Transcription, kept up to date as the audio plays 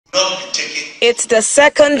It's the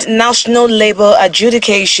second National Labour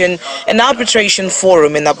Adjudication and Arbitration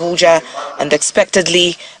Forum in Abuja, and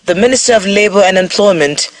expectedly, the Minister of Labour and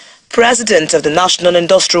Employment, President of the National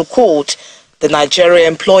Industrial Court, the Nigeria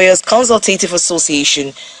Employers Consultative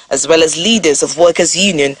Association, as well as leaders of workers'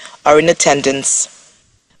 union are in attendance.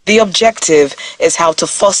 The objective is how to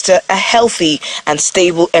foster a healthy and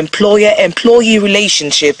stable employer-employee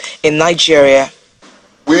relationship in Nigeria.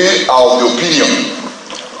 We are of the opinion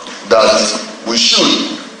that we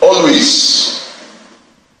should always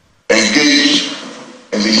engage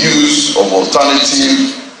in the use of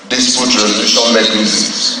alternative dispute resolution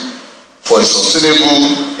mechanisms for a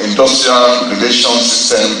sustainable industrial relations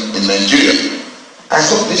system in Nigeria. I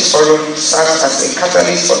hope this forum serves as a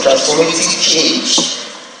catalyst for transformative change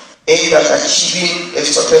aimed at achieving a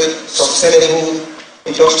sustainable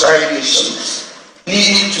industrial relations,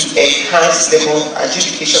 leading to enhanced labor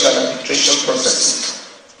adjudication and arbitration processes.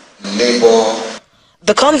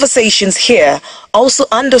 The conversations here also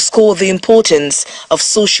underscore the importance of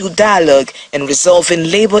social dialogue in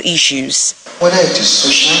resolving labor issues. Whether it is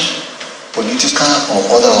social, political or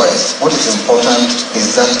otherwise, what is important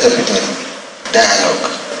is that evident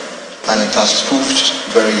dialogue, and it has proved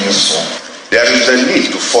very useful. There is the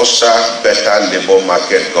need to foster better labor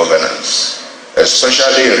market governance,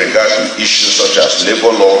 especially in regard to issues such as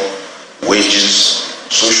labor law, wages,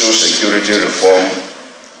 social security reform,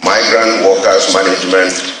 migrant workers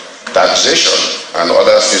management, taxation, and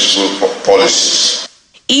other fiscal policies.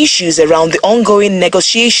 Issues around the ongoing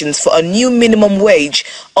negotiations for a new minimum wage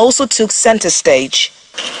also took center stage.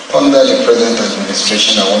 Under the present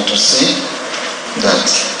administration, I want to say that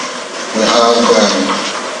we have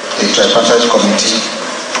a tripartite committee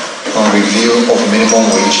on review of minimum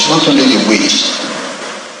wage, not only the wage,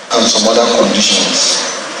 and some other conditions.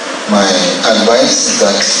 My advice is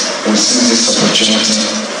that we seize this opportunity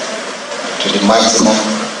to the maximum.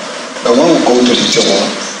 But when we go to the table,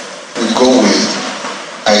 we go with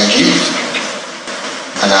I give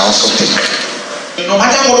and I also take. No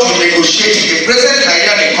matter what we negotiate in the present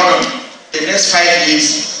Nigerian economy, the next 5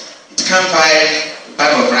 years, it can't buy a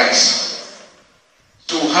bag of rice.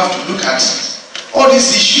 So we have to look at all these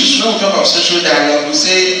issues. When we talk about social dialogue, we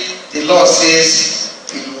say the law says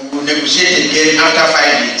we'll negotiate again after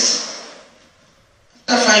 5 years.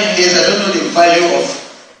 After 5 years, I don't know the value of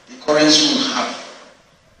the currency we have.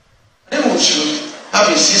 Then we should have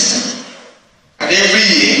a system. And every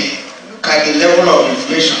year, look at the level of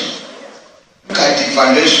inflation, look at the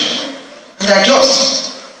valuation, and adjust.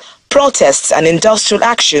 Protests and industrial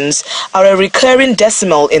actions are a recurring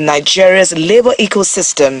decimal in Nigeria's labor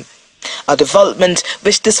ecosystem, a development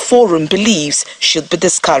which this forum believes should be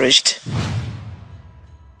discouraged.